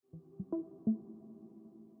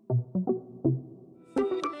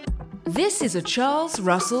This is a Charles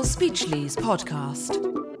Russell Speechlys podcast.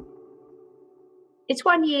 It's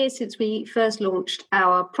 1 year since we first launched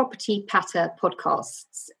our Property Patter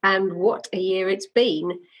podcasts, and what a year it's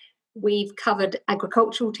been. We've covered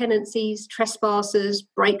agricultural tenancies, trespassers,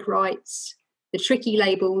 break rights, the tricky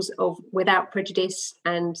labels of without prejudice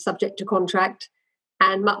and subject to contract,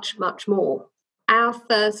 and much, much more. Our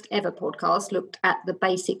first ever podcast looked at the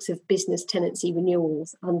basics of business tenancy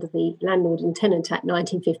renewals under the Landlord and Tenant Act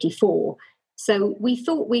 1954. So we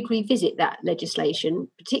thought we'd revisit that legislation,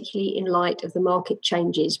 particularly in light of the market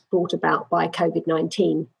changes brought about by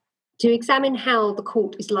COVID-19. To examine how the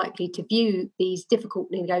court is likely to view these difficult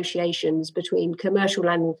negotiations between commercial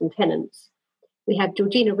landlords and tenants, we have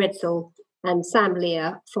Georgina Redsall and Sam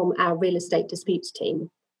Lear from our real estate disputes team,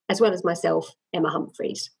 as well as myself, Emma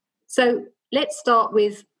Humphreys. So let's start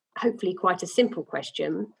with hopefully quite a simple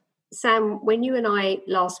question. Sam, when you and I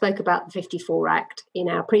last spoke about the 54 Act in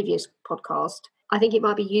our previous podcast, I think it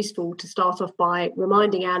might be useful to start off by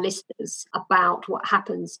reminding our listeners about what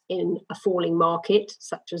happens in a falling market,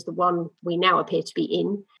 such as the one we now appear to be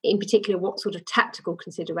in particular, what sort of tactical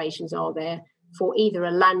considerations are there for either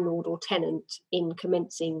a landlord or tenant in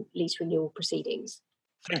commencing lease renewal proceedings.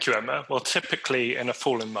 Thank you, Emma. Well, typically in a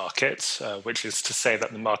falling market, which is to say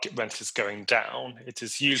that the market rent is going down, it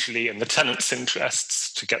is usually in the tenant's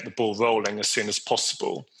interests to get the ball rolling as soon as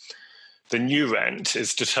possible. The new rent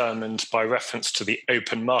is determined by reference to the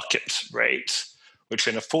open market rate, which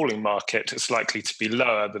in a falling market is likely to be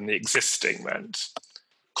lower than the existing rent.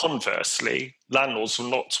 Conversely, landlords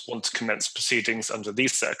will not want to commence proceedings under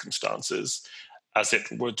these circumstances, as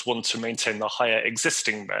it would want to maintain the higher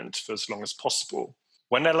existing rent for as long as possible.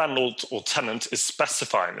 When a landlord or tenant is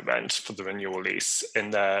specifying the rent for the renewal lease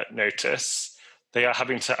in their notice, they are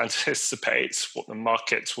having to anticipate what the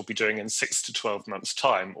market will be doing in 6 to 12 months'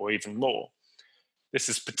 time, or even more. This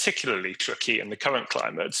is particularly tricky in the current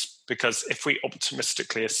climate because if we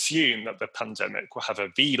optimistically assume that the pandemic will have a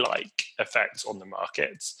V-like effect on the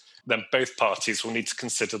market, then both parties will need to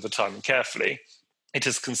consider the timing carefully. It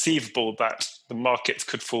is conceivable that the market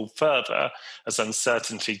could fall further as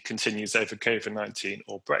uncertainty continues over COVID-19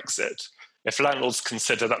 or Brexit. If landlords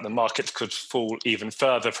consider that the market could fall even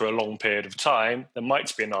further for a long period of time, there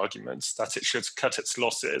might be an argument that it should cut its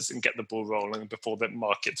losses and get the ball rolling before the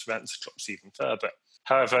market's rent drops even further.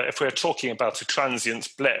 However, if we're talking about a transient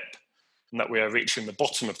blip, and that we are reaching the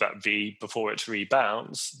bottom of that V before it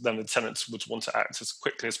rebounds, then the tenants would want to act as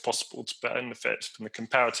quickly as possible to benefit from the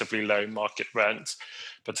comparatively low market rent,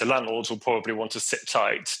 but the landlord will probably want to sit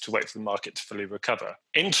tight to wait for the market to fully recover.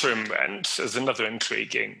 Interim rent is another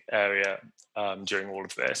intriguing area during all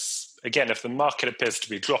of this. Again, if the market appears to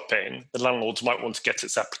be dropping, the landlord might want to get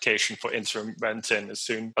its application for interim rent in as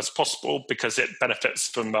soon as possible because it benefits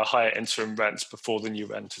from a higher interim rent before the new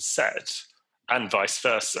rent is set, and vice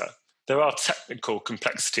versa. There are technical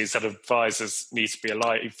complexities that advisors need to be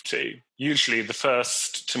alive to. Usually the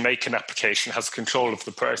first to make an application has control of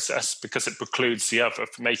the process because it precludes the other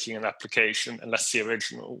from making an application unless the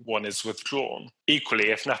original one is withdrawn. Equally,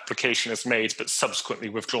 if an application is made but subsequently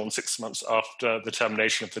withdrawn 6 months after the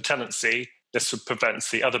termination of the tenancy, this would prevent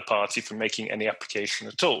the other party from making any application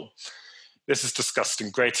at all. This is discussed in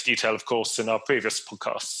greater detail, of course, in our previous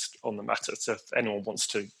podcast on the matter. So if anyone wants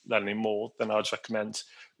to learn any more, then I'd recommend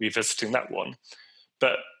revisiting that one.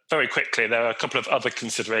 But very quickly, there are a couple of other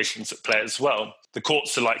considerations at play as well. The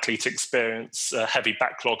courts are likely to experience a heavy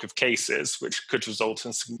backlog of cases, which could result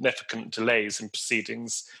in significant delays in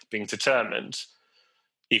proceedings being determined.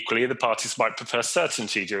 Equally, the parties might prefer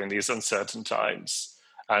certainty during these uncertain times,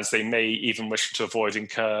 as they may even wish to avoid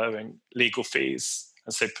incurring legal fees,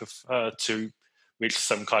 and so prefer to reach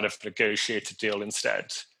some kind of negotiated deal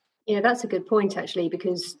instead. Yeah, that's a good point, actually,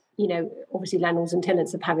 because, obviously landlords and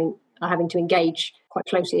tenants are having to engage quite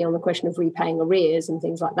closely on the question of repaying arrears and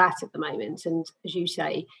things like that at the moment. And as you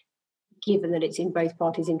say, given that it's in both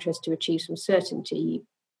parties' interest to achieve some certainty,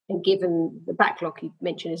 and given the backlog you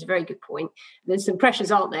mentioned is a very good point, there's some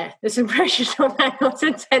pressures, aren't there? There's some pressures on landlords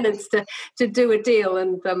and tenants to do a deal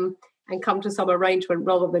and come to some arrangement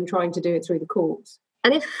rather than trying to do it through the courts.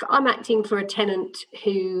 And if I'm acting for a tenant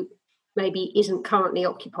who maybe isn't currently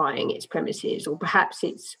occupying its premises, or perhaps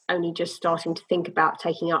it's only just starting to think about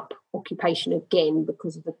taking up occupation again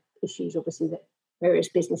because of the issues, obviously, that various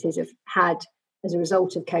businesses have had as a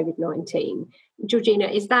result of COVID-19, Georgina,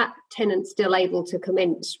 is that tenant still able to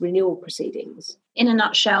commence renewal proceedings? In a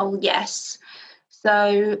nutshell, yes.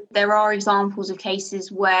 So there are examples of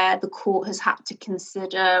cases where the court has had to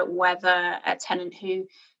consider whether a tenant who,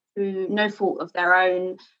 through no fault of their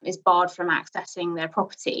own, is barred from accessing their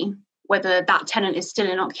property, whether that tenant is still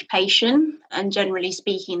in occupation. And generally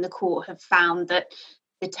speaking, the court have found that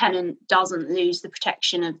the tenant doesn't lose the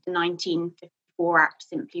protection of the 1954 Act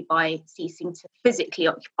simply by ceasing to physically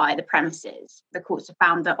occupy the premises. The courts have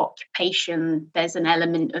found that occupation, there's an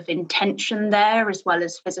element of intention there as well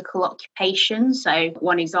as physical occupation. So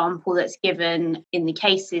one example that's given in the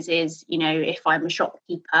cases is, if I'm a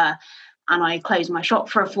shopkeeper and I close my shop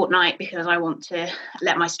for a fortnight because I want to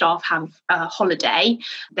let my staff have a holiday,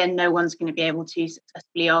 then no one's going to be able to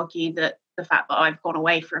successfully argue that the fact that I've gone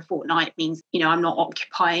away for a fortnight means, I'm not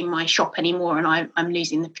occupying my shop anymore and I'm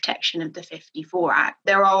losing the protection of the 54 Act.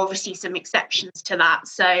 There are obviously some exceptions to that.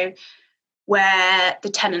 So where the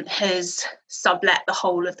tenant has sublet the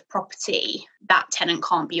whole of the property, that tenant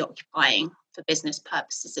can't be occupying for business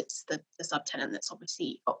purposes. It's the subtenant that's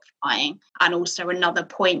obviously occupying. And also another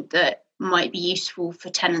point that might be useful for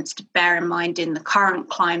tenants to bear in mind in the current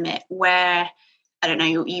climate where, I don't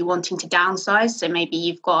know, you're wanting to downsize. So maybe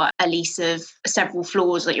you've got a lease of several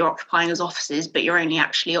floors that you're occupying as offices, but you're only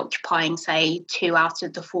actually occupying, say, 2 out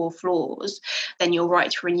of the 4 floors. Then your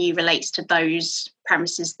right to renew relates to those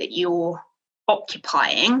premises that you're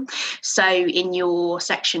occupying. So in your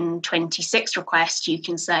section 26 request, you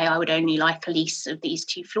can say, I would only like a lease of these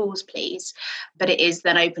 2 floors, please. But it is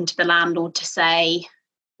then open to the landlord to say,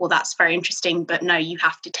 well, that's very interesting, but no, you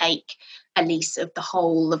have to take a lease of the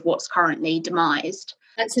whole of what's currently demised.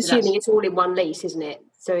 That's assuming it's all in one lease, isn't it?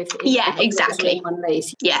 So if exactly. In one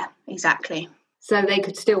lease. Yeah, exactly. So they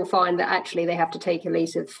could still find that actually they have to take a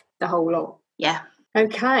lease of the whole lot. Yeah.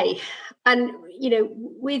 Okay. And,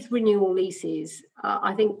 with renewal leases,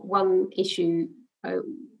 I think one issue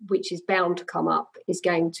which is bound to come up is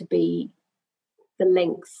going to be the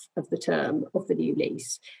length of the term of the new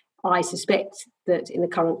lease. I suspect that in the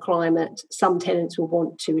current climate, some tenants will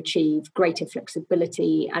want to achieve greater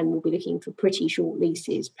flexibility and will be looking for pretty short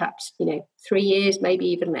leases, perhaps, 3 years, maybe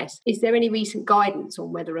even less. Is there any recent guidance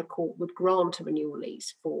on whether a court would grant a renewal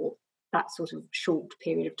lease for that sort of short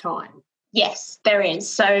period of time? Yes, there is.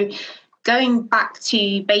 So going back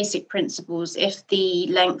to basic principles, if the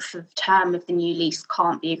length of term of the new lease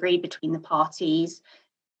can't be agreed between the parties,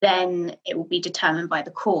 then it will be determined by the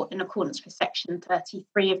court in accordance with Section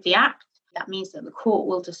 33 of the Act. That means that the court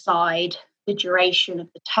will decide the duration of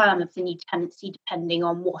the term of the new tenancy depending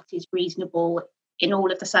on what is reasonable in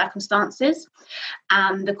all of the circumstances.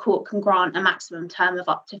 And the court can grant a maximum term of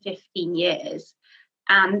up to 15 years.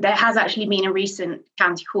 And there has actually been a recent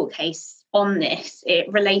county court case on this.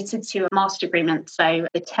 It related to a master agreement. So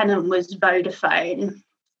the tenant was Vodafone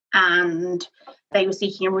and they were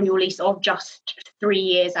seeking a renewal lease of just 3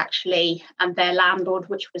 years, actually, and their landlord,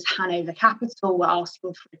 which was Hanover Capital, were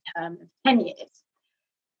asking for a term of 10 years.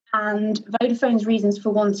 And Vodafone's reasons for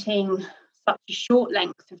wanting such a short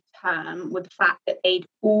length of term were the fact that they'd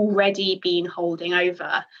already been holding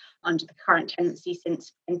over under the current tenancy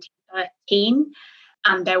since 2013.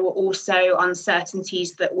 And there were also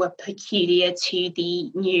uncertainties that were peculiar to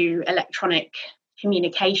the new electronic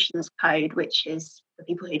communications code, which is, for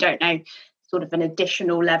people who don't know, sort of an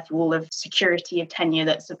additional level of security of tenure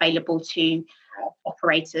that's available to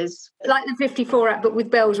operators. Like the 54 Act, but with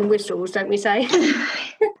bells and whistles, don't we say?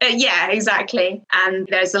 Yeah, exactly. And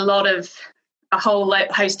there's a whole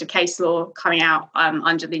host of case law coming out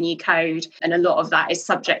under the new code, and a lot of that is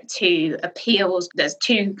subject to appeals. There's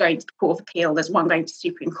 2 going to the Court of Appeal, there's 1 going to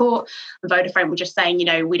Supreme Court. And Vodafone were just saying,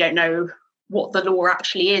 we don't know what the law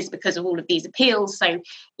actually is because of all of these appeals. So,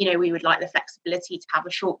 we would like the flexibility to have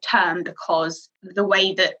a short term, because the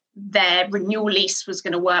way that their renewal lease was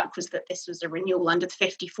going to work was that this was a renewal under the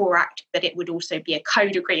 54 Act, but it would also be a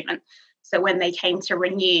code agreement. So when they came to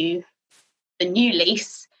renew the new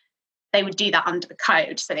lease, they would do that under the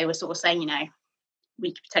code. So they were sort of saying,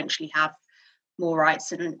 we could potentially have more rights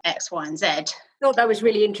than X, Y, and Z. I thought that was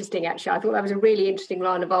really interesting, actually. I thought that was a really interesting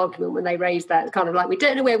line of argument when they raised that. It's kind of like, we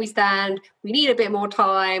don't know where we stand, we need a bit more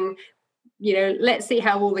time, let's see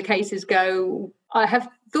how all the cases go. I have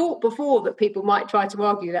thought before that people might try to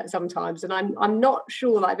argue that sometimes, and I'm not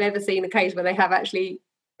sure that I've ever seen a case where they have actually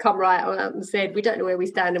come right out and said, we don't know where we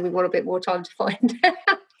stand and we want a bit more time to find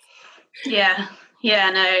out. Yeah,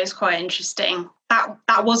 no, it's quite interesting.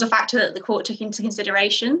 That was a factor that the court took into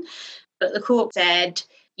consideration. But the court said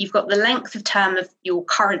you've got the length of term of your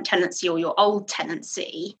current tenancy or your old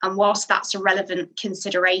tenancy. And whilst that's a relevant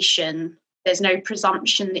consideration, there's no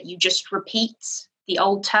presumption that you just repeat the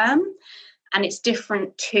old term. And it's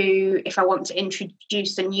different to if I want to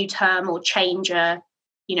introduce a new term or change a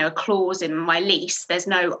clause in my lease. There's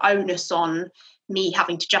no onus on me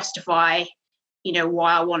having to justify,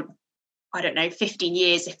 why I want, 15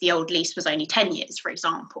 years if the old lease was only 10 years, for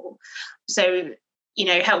example. So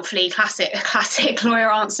helpfully classic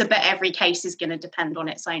lawyer answer, but every case is going to depend on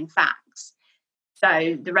its own facts.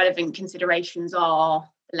 So the relevant considerations are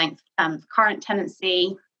the length of term of current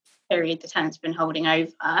tenancy, period the tenant's been holding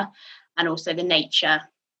over, and also the nature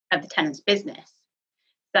of the tenant's business.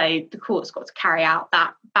 So the court's got to carry out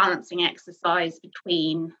that balancing exercise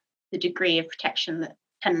between the degree of protection that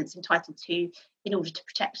tenant's entitled to in order to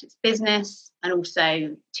protect its business, and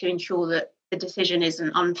also to ensure that the decision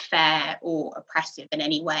isn't unfair or oppressive in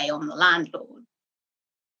any way on the landlord.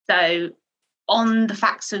 So on the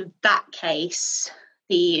facts of that case,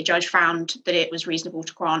 the judge found that it was reasonable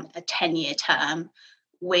to grant a 10-year term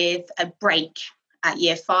with a break at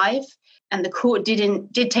year 5. And the court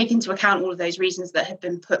did take into account all of those reasons that had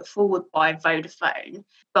been put forward by Vodafone.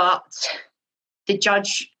 But the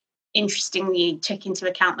judge, interestingly, took into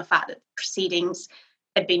account the fact that the proceedings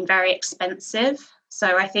had been very expensive.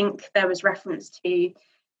 So I think there was reference to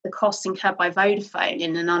the costs incurred by Vodafone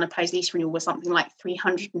in an unopposed lease renewal was something like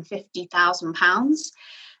 £350,000.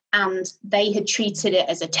 And they had treated it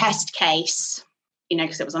as a test case,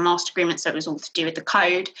 because it was a master agreement, so it was all to do with the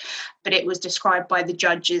code. But it was described by the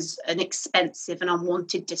judge as an expensive and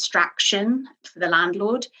unwanted distraction for the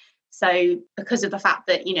landlord. So because of the fact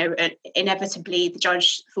that, inevitably the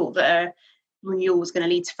judge thought that a renewal was going to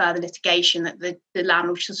lead to further litigation, that the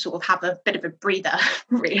landlord should sort of have a bit of a breather,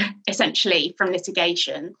 essentially, from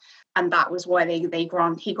litigation. And that was why he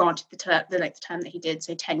granted the length term that he did,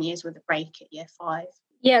 so 10 years with a break at year 5.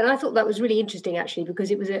 Yeah, and I thought that was really interesting, actually,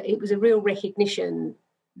 because it was a real recognition,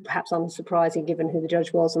 perhaps unsurprising given who the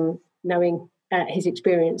judge was and knowing his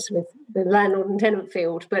experience with the landlord and tenant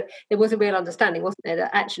field. But there was a real understanding, wasn't there,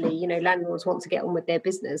 that actually, landlords want to get on with their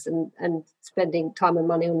business, and spending time and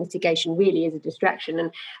money on litigation really is a distraction.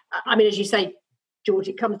 And I mean, as you say, George,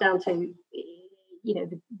 it comes down to,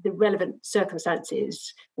 the relevant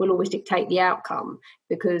circumstances will always dictate the outcome,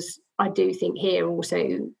 because I do think here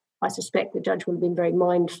also, I suspect the judge would have been very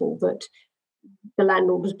mindful that the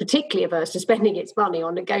landlord was particularly averse to spending its money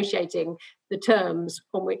on negotiating the terms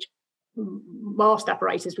on which mast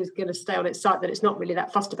apparatus was going to stay on its site that it's not really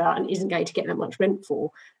that fussed about and isn't going to get that much rent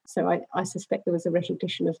for. So I suspect there was a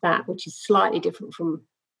recognition of that, which is slightly different from,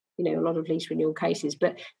 a lot of lease renewal cases.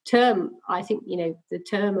 But term, I think, the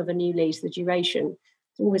term of a new lease, the duration,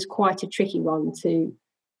 is always quite a tricky one to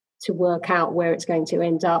work out where it's going to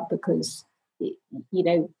end up, because the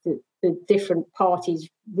different parties'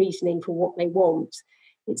 reasoning for what they want,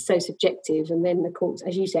 it's so subjective. And then the courts,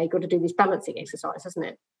 as you say, got to do this balancing exercise, hasn't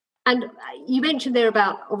it? And you mentioned there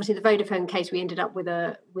about, obviously, the Vodafone case, we ended up with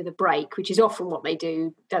a break, which is often what they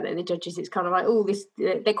do, don't they? The judges, it's kind of like,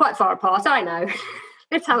 they're quite far apart, I know.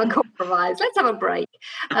 Let's have a compromise, let's have a break.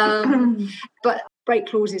 But break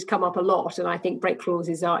clauses come up a lot, and I think break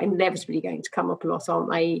clauses are inevitably going to come up a lot,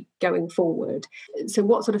 aren't they, going forward? So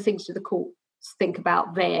what sort of things do the courts think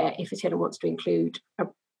about there if a tenant wants to include a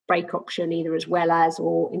break option, either as well as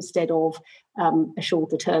or instead of a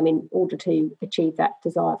shorter term, in order to achieve that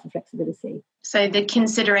desire for flexibility? So the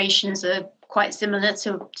considerations are quite similar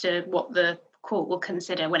to what the court will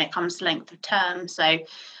consider when it comes to length of term. So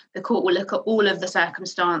the court will look at all of the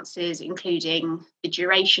circumstances, including the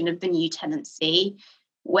duration of the new tenancy,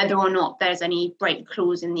 whether or not there's any break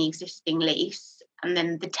clause in the existing lease, and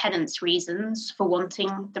then the tenant's reasons for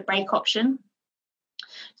wanting the break option.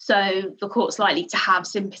 So the court's likely to have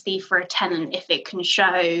sympathy for a tenant if it can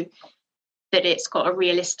show that it's got a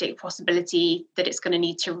realistic possibility that it's going to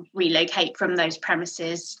need to relocate from those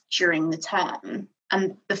premises during the term.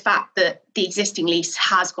 And the fact that the existing lease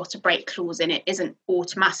has got a break clause in it isn't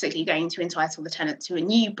automatically going to entitle the tenant to a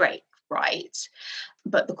new break right,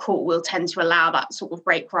 but the court will tend to allow that sort of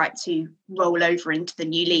break right to roll over into the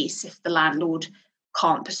new lease if the landlord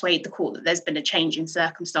can't persuade the court that there's been a change in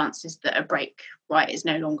circumstances that a break right is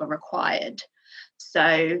no longer required.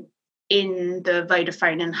 So in the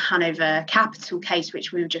Vodafone and Hanover Capital case,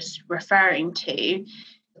 which we were just referring to,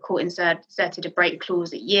 the court inserted a break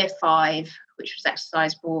clause at year 5, which was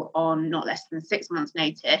exercisable on not less than 6 months'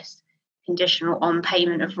 notice, conditional on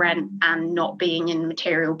payment of rent and not being in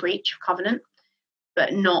material breach of covenant,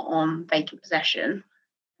 but not on vacant possession.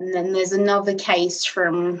 And then there's another case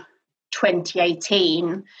from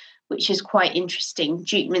 2018, which is quite interesting,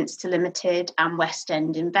 Duke Minster Limited and West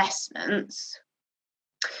End Investments,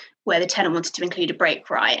 where the tenant wanted to include a break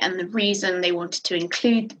right. And the reason they wanted to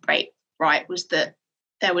include the break right was that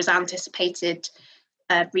there was anticipated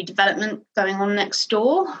redevelopment going on next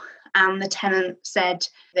door. And the tenant said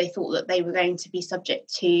they thought that they were going to be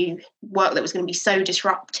subject to work that was going to be so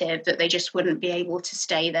disruptive that they just wouldn't be able to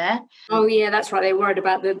stay there. Oh, yeah, that's right. They were worried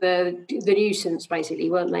about the nuisance, basically,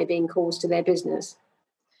 weren't they, being caused to their business?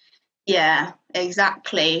 Yeah,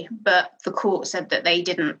 exactly. But the court said that they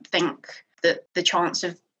didn't think that the chance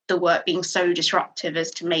of the work being so disruptive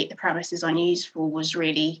as to make the premises unusable was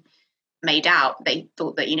really made out. They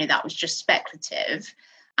thought that, that was just speculative.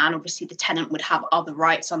 And obviously the tenant would have other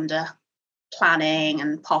rights under planning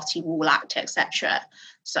and Party Wall Act, etc.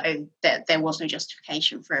 So there was no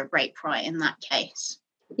justification for a break right in that case.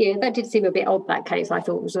 Yeah, that did seem a bit odd, that case. I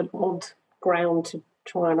thought it was an odd ground to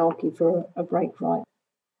try and argue for a break right,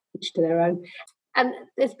 each to their own. And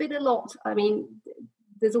there's been a lot. I mean,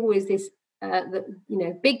 there's always this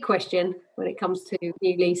big question when it comes to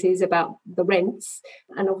new leases about the rents.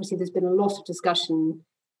 And obviously there's been a lot of discussion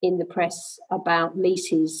in the press about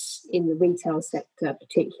leases in the retail sector,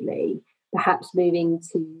 particularly, perhaps moving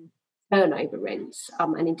to turnover rents.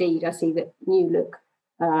 And indeed, I see that New Look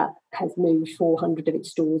has moved 400 of its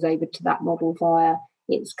stores over to that model via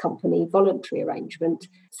its company voluntary arrangement.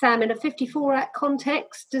 Sam, in a 54 Act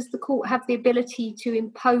context, does the court have the ability to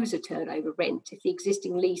impose a turnover rent if the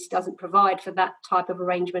existing lease doesn't provide for that type of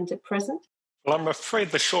arrangement at present? Well, I'm afraid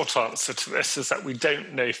the short answer to this is that we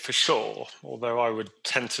don't know for sure, although I would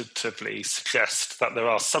tentatively suggest that there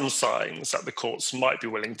are some signs that the courts might be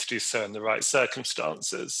willing to do so in the right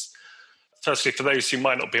circumstances. Firstly, for those who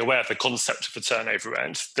might not be aware of the concept of a turnover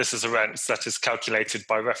rent, this is a rent that is calculated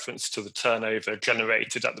by reference to the turnover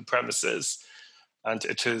generated at the premises, and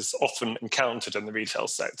it is often encountered in the retail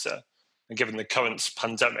sector. And given the current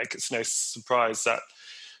pandemic, it's no surprise that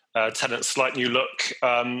tenants like New Look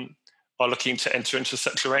are looking to enter into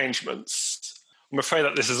such arrangements. I'm afraid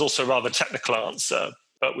that this is also a rather technical answer,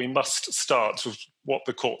 but we must start with what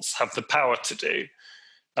the courts have the power to do.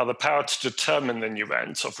 Now, the power to determine the new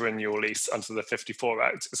rent of a renewal lease under the 54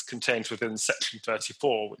 Act is contained within Section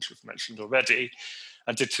 34, which we've mentioned already,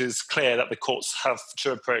 and it is clear that the courts have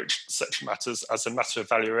to approach such matters as a matter of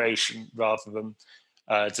valuation rather than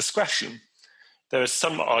discretion. There is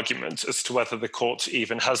some argument as to whether the court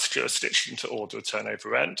even has jurisdiction to order a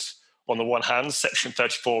turnover rent. On the one hand, Section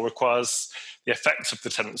 34 requires the effect of the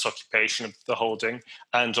tenant's occupation of the holding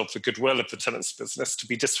and of the goodwill of the tenant's business to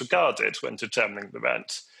be disregarded when determining the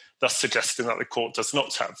rent, thus suggesting that the court does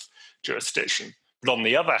not have jurisdiction. But on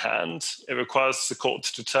the other hand, it requires the court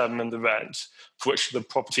to determine the rent for which the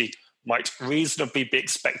property might reasonably be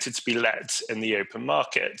expected to be let in the open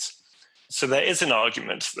market. So there is an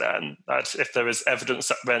argument then that if there is evidence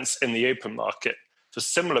that rents in the open market for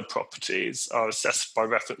similar properties are assessed by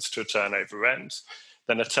reference to a turnover rent,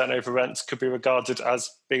 then a turnover rent could be regarded as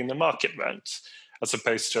being the market rent as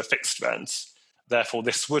opposed to a fixed rent. Therefore,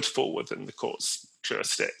 this would fall within the court's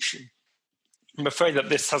jurisdiction. I'm afraid that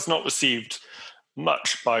this has not received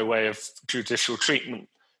much by way of judicial treatment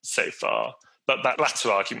so far, but that latter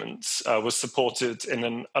argument was supported in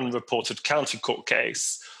an unreported county court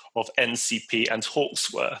case of NCP and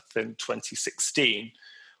Hawksworth in 2016,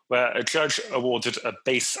 where a judge awarded a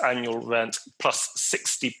base annual rent plus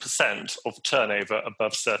 60% of turnover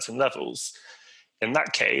above certain levels. In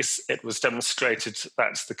that case, it was demonstrated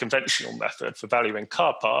that the conventional method for valuing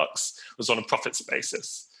car parks was on a profits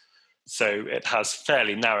basis. So it has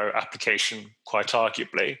fairly narrow application, quite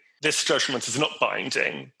arguably. This judgment is not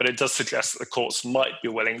binding, but it does suggest that the courts might be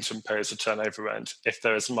willing to impose a turnover rent if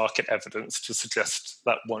there is market evidence to suggest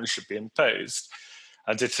that one should be imposed.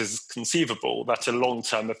 And it is conceivable that a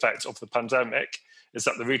long-term effect of the pandemic is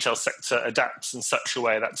that the retail sector adapts in such a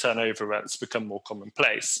way that turnover rents become more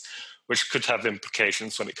commonplace, which could have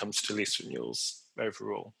implications when it comes to lease renewals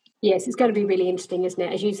overall. Yes, it's going to be really interesting, isn't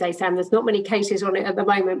it? As you say, Sam, there's not many cases on it at the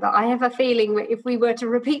moment, but I have a feeling that if we were to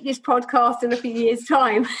repeat this podcast in a few years'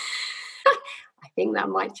 time, I think that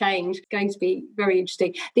might change. It's going to be very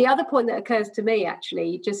interesting. The other point that occurs to me,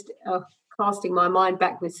 actually, just casting my mind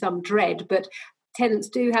back with some dread, but tenants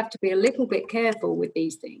do have to be a little bit careful with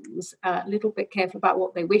these things, a little bit careful about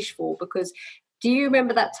what they wish for, because do you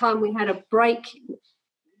remember that time we had a break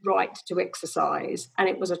right to exercise and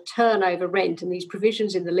it was a turnover rent and these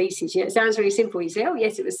provisions in the leases? It sounds really simple. You say, oh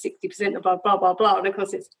yes, it was 60% above blah, blah, blah. And of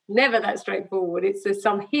course, it's never that straightforward. It's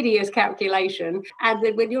some hideous calculation. And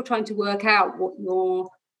then when you're trying to work out what your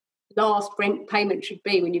last rent payment should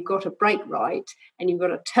be when you've got a break right and you've got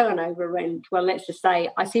a turnover rent, well, let's just say,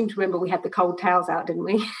 I seem to remember we had the cold towels out, didn't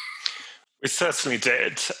we? We certainly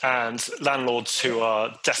did. And landlords who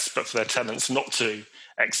are desperate for their tenants not to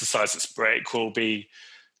exercise its break will be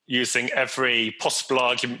using every possible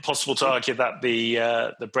argument possible to argue that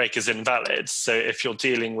the break is invalid. So if you're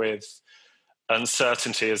dealing with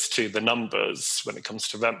uncertainty as to the numbers when it comes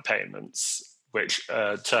to rent payments, which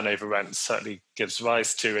turnover rent certainly gives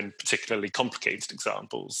rise to in particularly complicated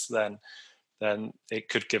examples, then it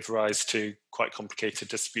could give rise to quite complicated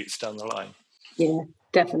disputes down the line. Yeah,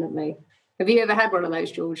 Definitely. Have you ever had one of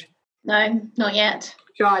those, George? No, not yet.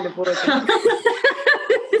 Try and avoid it.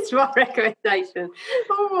 It's my recommendation.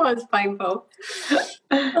 Oh, it's painful.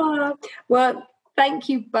 Well, thank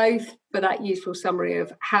you both for that useful summary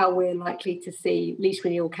of how we're likely to see lease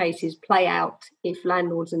renewal cases play out if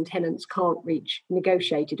landlords and tenants can't reach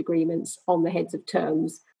negotiated agreements on the heads of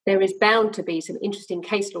terms. There is bound to be some interesting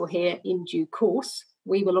case law here in due course.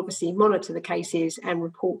 We will obviously monitor the cases and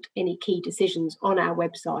report any key decisions on our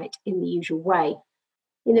website in the usual way.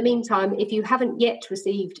 In the meantime, if you haven't yet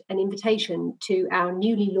received an invitation to our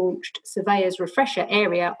newly launched Surveyor's Refresher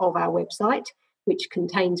area of our website, which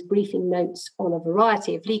contains briefing notes on a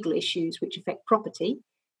variety of legal issues which affect property,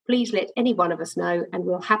 please let any one of us know and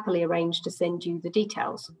we'll happily arrange to send you the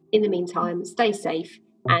details. In the meantime, stay safe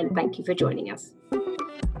and thank you for joining us.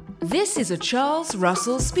 This is a Charles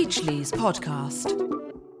Russell Speechlys podcast.